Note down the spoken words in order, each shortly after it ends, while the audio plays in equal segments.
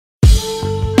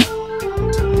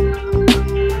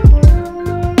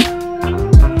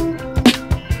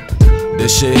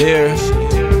This shit here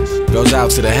goes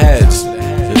out to the heads.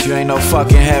 If you ain't no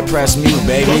fucking head, press mute,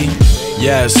 baby.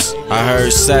 Yes, I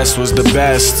heard Sess was the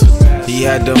best. He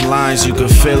had them lines, you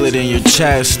could feel it in your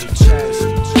chest.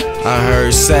 I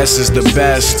heard Sess is the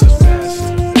best.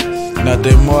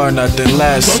 Nothing more, nothing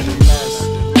less.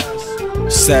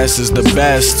 Sess is the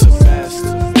best.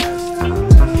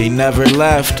 He never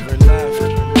left.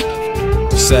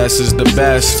 Sess is the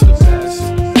best.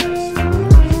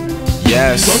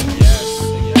 Yes.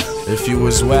 If you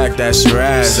was whack, that's your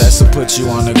ass. Sess will put you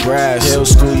on the grass. He'll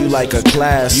school you like a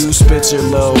class. You spit your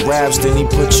little raps, then he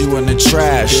put you in the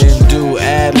trash. Didn't do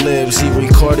ad-libs, he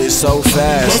recorded so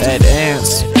fast. At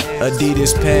Ants,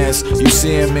 Adidas pants, you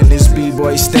see him in his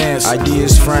b-boy stance.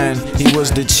 Idea's friend, he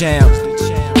was the champ.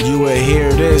 You would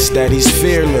hear this, that he's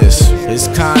fearless. His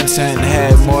content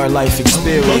had more life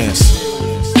experience.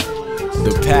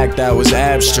 The pack that was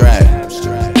abstract.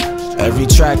 Every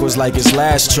track was like his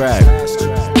last track.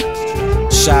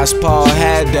 Shots Paul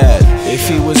had that. If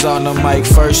he was on the mic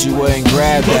first, you wouldn't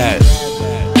grab that.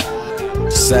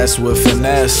 Sess with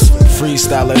finesse,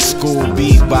 freestyle at school,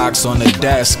 beatbox on the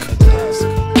desk.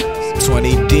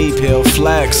 20 deep, he'll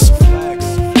flex.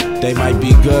 They might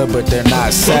be good, but they're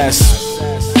not Sess.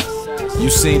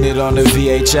 You seen it on the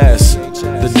VHS.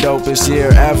 The dopest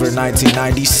year ever,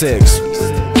 1996.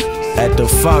 At the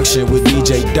function with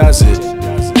DJ Does It.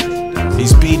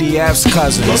 He's BDF's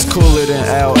cousin, he's cooler than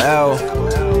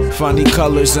LL. Funny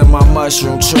colors in my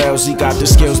mushroom trails, he got the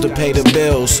skills to pay the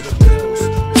bills.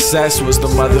 Sess was the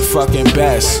motherfucking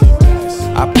best.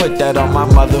 I put that on my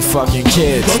motherfucking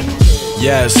kids.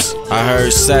 Yes, I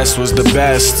heard Sess was the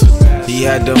best. He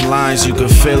had them lines, you could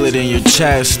feel it in your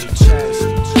chest.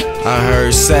 I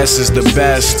heard Sess is the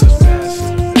best.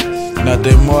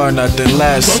 Nothing more, nothing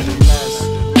less.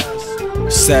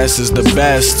 Sess is the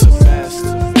best.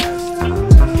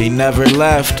 He never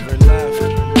left.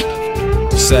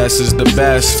 Sess is the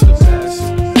best.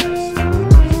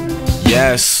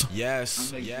 Yes.